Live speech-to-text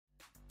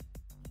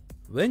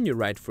When you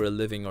write for a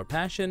living or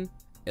passion,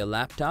 a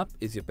laptop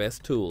is your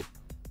best tool.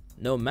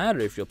 No matter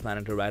if you're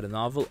planning to write a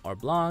novel or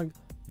blog,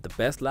 the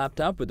best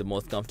laptop with the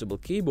most comfortable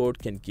keyboard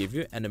can give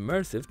you an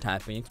immersive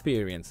typing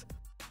experience.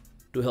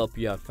 To help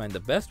you out find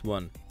the best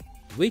one,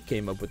 we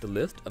came up with a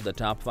list of the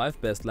top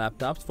 5 best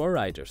laptops for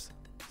writers.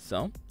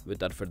 So,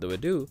 without further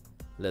ado,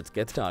 let's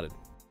get started.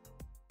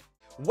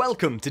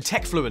 Welcome to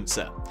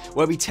Techfluencer,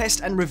 where we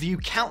test and review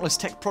countless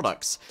tech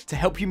products to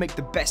help you make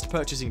the best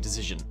purchasing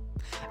decision.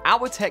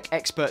 Our tech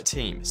expert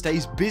team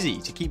stays busy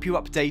to keep you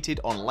updated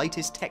on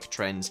latest tech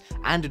trends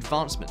and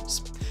advancements.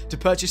 To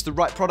purchase the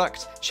right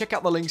product, check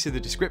out the links in the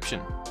description.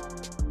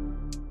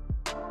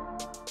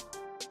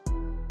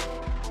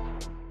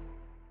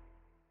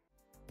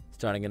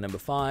 Starting at number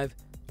 5,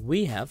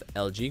 we have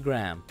LG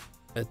Gram,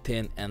 a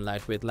thin and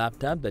lightweight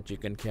laptop that you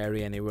can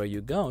carry anywhere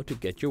you go to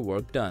get your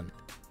work done.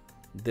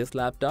 This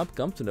laptop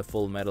comes in a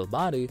full metal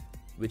body,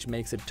 which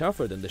makes it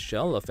tougher than the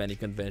shell of any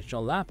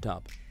conventional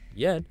laptop,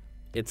 yet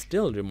it's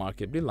still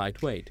remarkably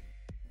lightweight.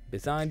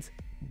 Besides,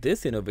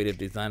 this innovative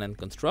design and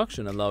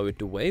construction allow it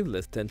to weigh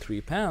less than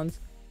 3 pounds,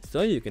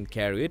 so you can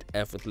carry it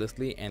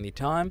effortlessly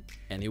anytime,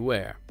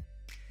 anywhere.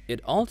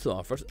 It also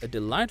offers a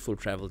delightful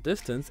travel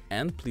distance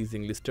and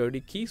pleasingly sturdy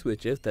key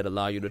switches that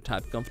allow you to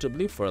type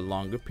comfortably for a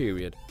longer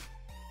period.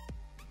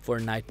 For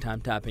a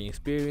nighttime typing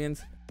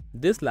experience,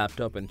 this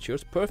laptop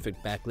ensures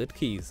perfect backlit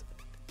keys,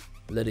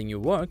 letting you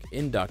work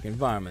in dark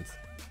environments.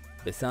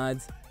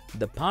 Besides,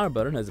 the power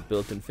button has a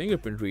built-in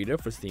fingerprint reader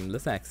for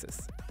seamless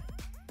access.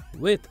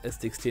 With a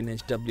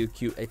 16-inch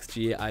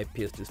WQXGA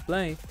IPS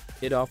display,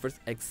 it offers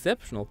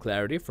exceptional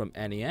clarity from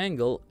any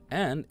angle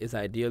and is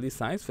ideally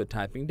sized for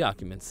typing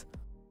documents.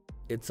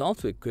 It's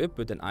also equipped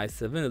with an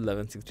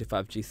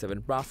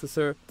i7-1165G7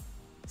 processor,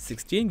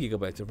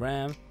 16GB of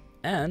RAM,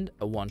 and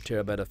a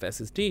 1TB of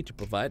SSD to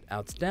provide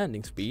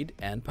outstanding speed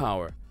and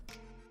power.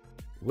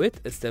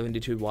 With a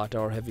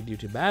 72Wh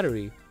heavy-duty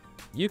battery,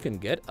 you can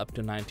get up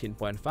to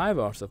 19.5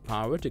 hours of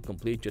power to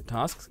complete your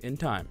tasks in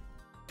time.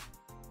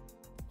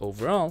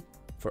 Overall,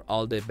 for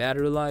all-day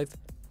battery life,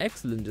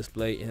 excellent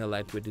display in a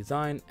lightweight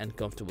design, and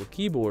comfortable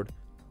keyboard,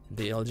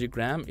 the LG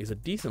Gram is a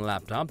decent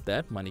laptop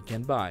that money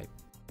can buy.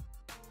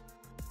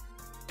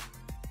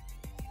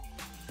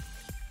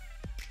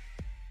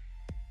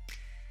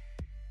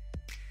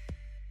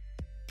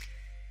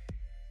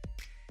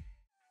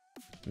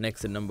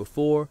 Next at number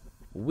 4,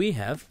 we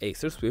have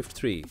Acer Swift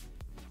 3,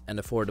 an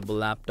affordable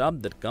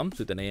laptop that comes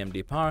with an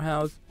AMD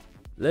powerhouse,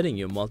 letting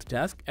you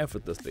multitask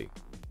effortlessly.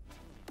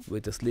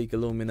 With a sleek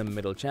aluminum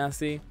metal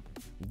chassis,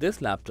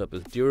 this laptop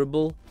is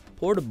durable,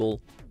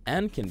 portable,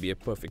 and can be a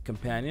perfect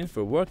companion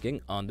for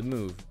working on the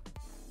move.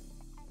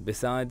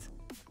 Besides,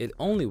 it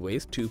only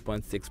weighs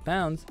 2.6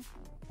 pounds,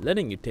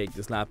 letting you take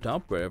this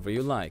laptop wherever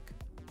you like.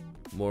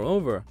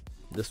 Moreover,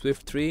 the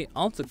Swift 3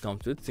 also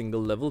comes with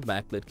single-level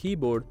backlit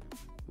keyboard,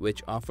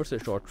 which offers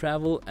a short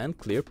travel and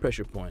clear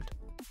pressure point.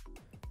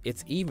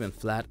 It's even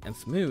flat and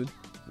smooth,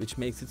 which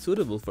makes it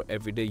suitable for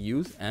everyday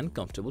use and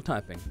comfortable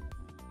typing.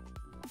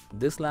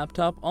 This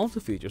laptop also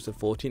features a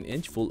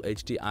 14-inch Full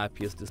HD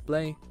IPS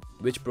display,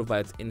 which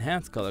provides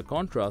enhanced color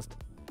contrast,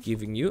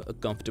 giving you a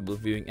comfortable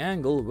viewing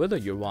angle whether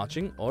you're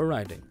watching or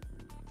writing.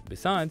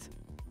 Besides,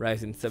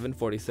 Ryzen 7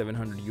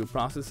 4700U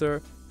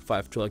processor,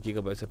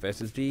 512GB of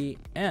SSD,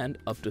 and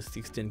up to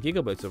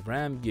 16GB of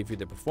RAM give you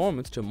the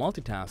performance to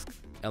multitask,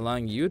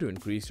 allowing you to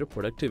increase your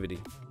productivity.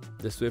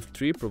 The Swift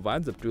 3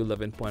 provides up to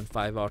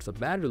 11.5 hours of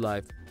battery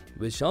life,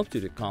 which helps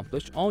you to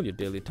accomplish all your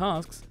daily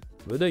tasks,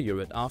 whether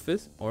you're at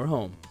office or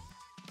home.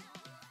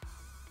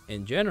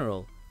 In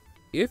general,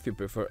 if you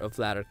prefer a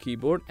flatter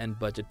keyboard and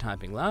budget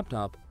typing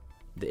laptop,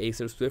 the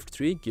Acer Swift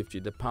 3 gives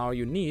you the power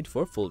you need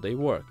for full-day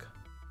work.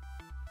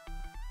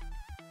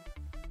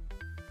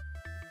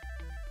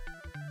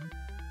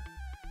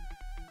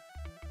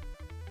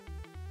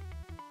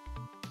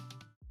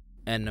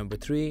 And number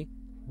 3,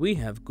 we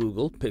have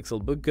Google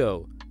Pixelbook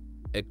Go,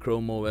 a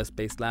Chrome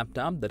OS-based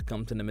laptop that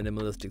comes in a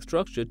minimalistic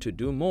structure to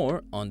do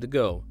more on the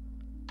go.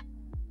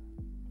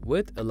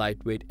 With a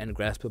lightweight and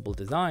graspable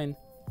design,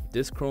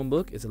 this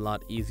Chromebook is a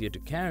lot easier to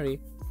carry,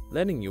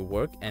 letting you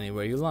work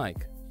anywhere you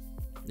like.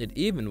 It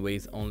even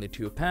weighs only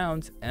 2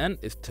 pounds and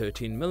is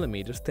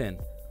 13mm thin,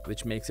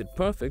 which makes it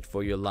perfect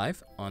for your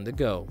life on the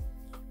go.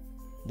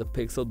 The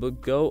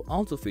Pixelbook Go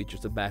also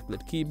features a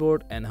backlit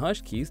keyboard and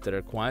hush keys that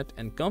are quiet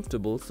and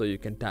comfortable so you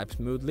can type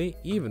smoothly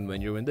even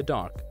when you're in the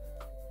dark.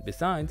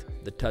 Besides,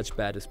 the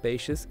touchpad is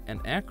spacious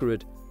and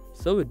accurate,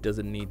 so it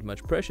doesn't need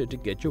much pressure to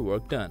get your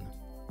work done.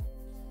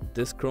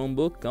 This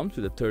Chromebook comes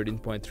with a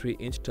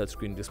 13.3-inch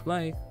touchscreen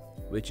display,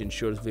 which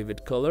ensures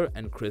vivid color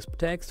and crisp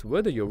text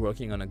whether you're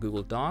working on a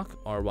Google Doc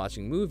or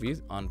watching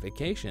movies on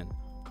vacation.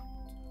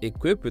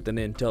 Equipped with an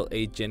Intel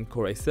 8th Gen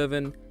Core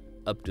i7,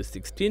 up to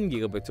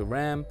 16GB of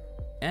RAM,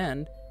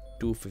 and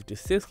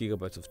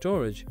 256GB of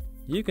storage,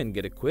 you can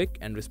get a quick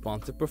and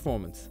responsive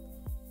performance.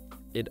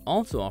 It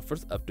also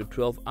offers up to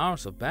 12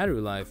 hours of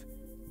battery life,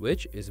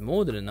 which is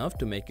more than enough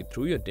to make it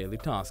through your daily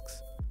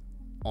tasks.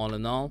 All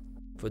in all,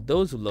 for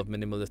those who love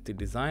minimalistic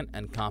design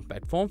and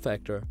compact form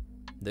factor,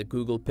 The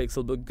Google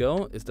Pixelbook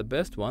Go is the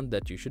best one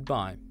that you should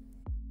buy.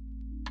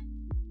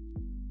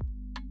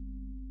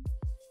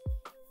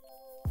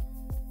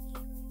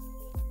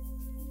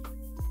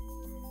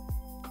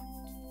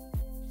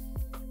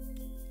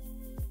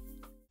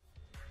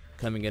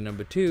 Coming in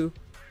number 2,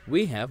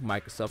 we have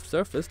Microsoft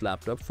Surface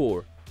Laptop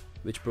 4,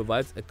 which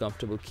provides a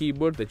comfortable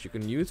keyboard that you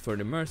can use for an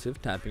immersive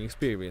typing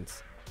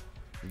experience.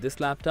 This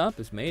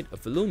laptop is made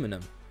of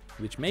aluminum,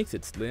 which makes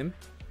it slim,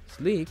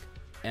 sleek,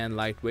 and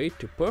lightweight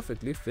to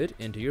perfectly fit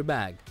into your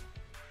bag.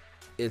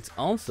 It's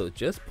also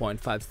just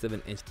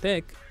 0.57 inch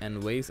thick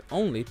and weighs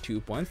only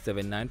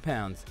 2.79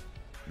 pounds,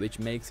 which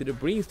makes it a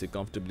breeze to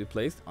comfortably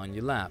place on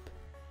your lap.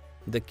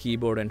 The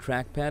keyboard and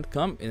trackpad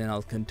come in an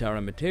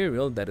Alcantara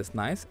material that is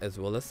nice as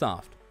well as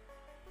soft,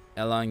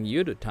 allowing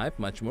you to type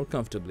much more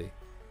comfortably.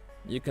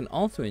 You can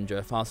also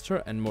enjoy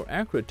faster and more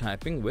accurate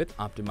typing with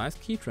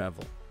optimized key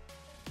travel.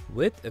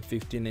 With a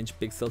 15-inch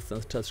Pixel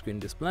Sense touchscreen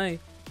display,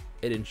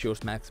 it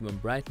ensures maximum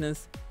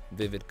brightness,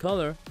 vivid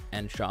color,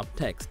 and sharp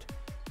text,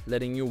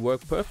 letting you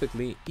work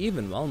perfectly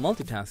even while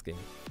multitasking.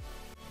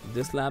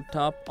 This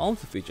laptop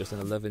also features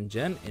an 11th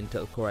Gen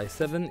Intel Core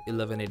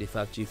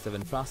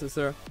i7-1185G7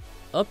 processor,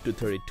 up to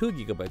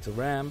 32GB of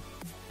RAM,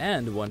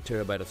 and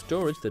 1TB of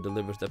storage that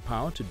delivers the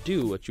power to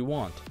do what you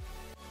want.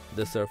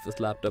 The Surface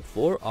Laptop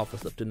 4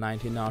 offers up to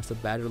 19 hours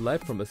of battery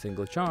life from a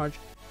single charge,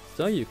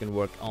 so you can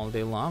work all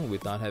day long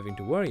without having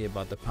to worry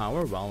about the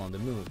power while on the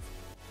move.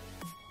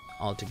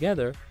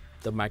 Altogether,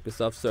 the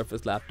Microsoft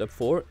Surface Laptop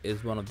 4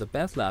 is one of the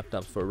best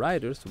laptops for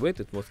writers with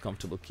its most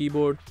comfortable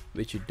keyboard,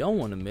 which you don't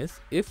want to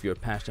miss if you're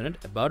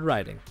passionate about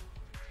writing.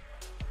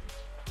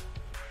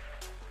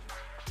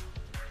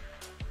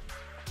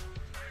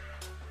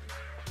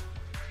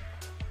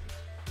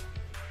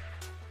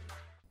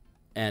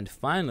 And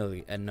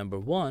finally, at number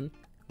 1,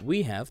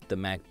 we have the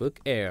MacBook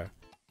Air,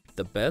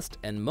 the best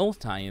and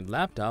most high-end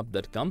laptop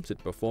that comes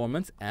with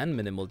performance and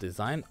minimal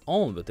design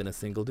all within a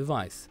single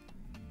device.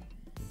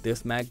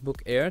 This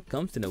MacBook Air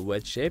comes in a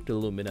wedge-shaped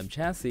aluminum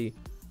chassis,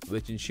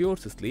 which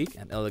ensures a sleek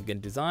and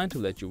elegant design to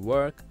let you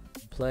work,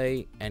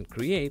 play, and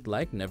create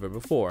like never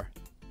before.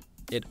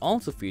 It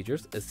also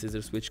features a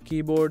scissor switch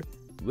keyboard,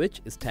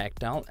 which is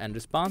tactile and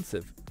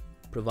responsive,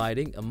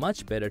 providing a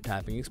much better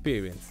typing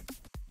experience.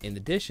 In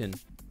addition,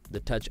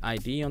 the Touch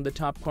ID on the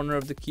top corner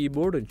of the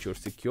keyboard ensures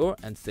secure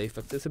and safe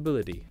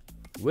accessibility.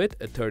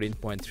 With a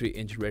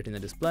 13.3-inch Retina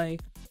display,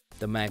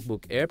 the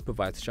MacBook Air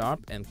provides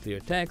sharp and clear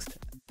text,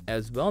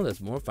 as well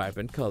as more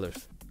vibrant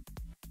colors.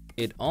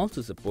 It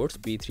also supports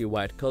P3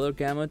 wide color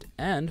gamut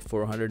and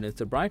 400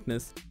 nits of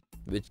brightness,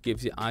 which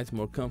gives your eyes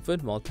more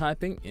comfort while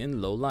typing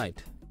in low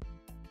light.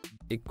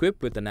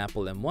 Equipped with an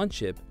Apple M1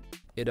 chip,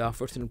 it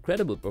offers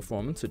incredible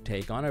performance to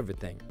take on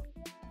everything.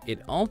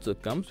 It also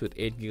comes with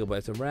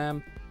 8GB of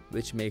RAM,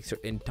 which makes your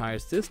entire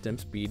system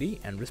speedy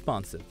and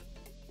responsive.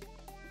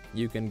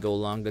 You can go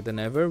longer than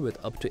ever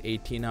with up to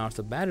 18 hours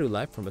of battery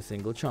life from a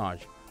single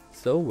charge,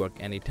 so work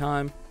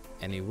anytime,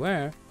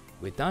 anywhere,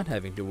 without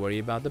having to worry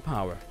about the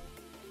power.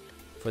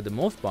 For the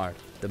most part,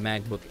 the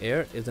MacBook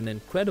Air is an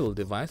incredible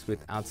device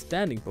with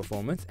outstanding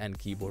performance and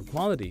keyboard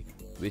quality,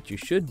 which you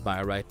should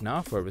buy right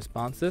now for a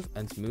responsive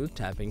and smooth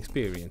tapping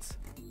experience.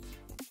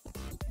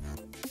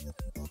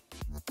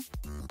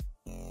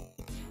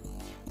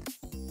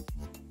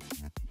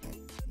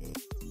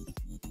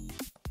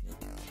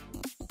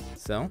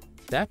 So,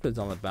 that was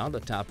all about the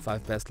top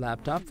 5 best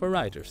laptops for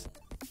writers.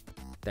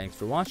 Thanks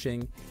for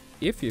watching.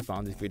 If you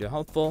found this video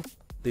helpful,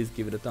 please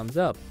give it a thumbs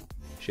up,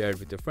 share it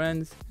with your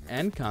friends,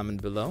 and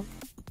comment below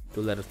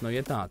to let us know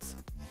your thoughts.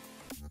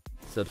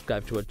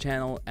 Subscribe to our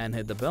channel and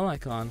hit the bell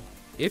icon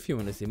if you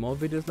want to see more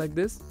videos like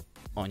this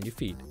on your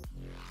feed.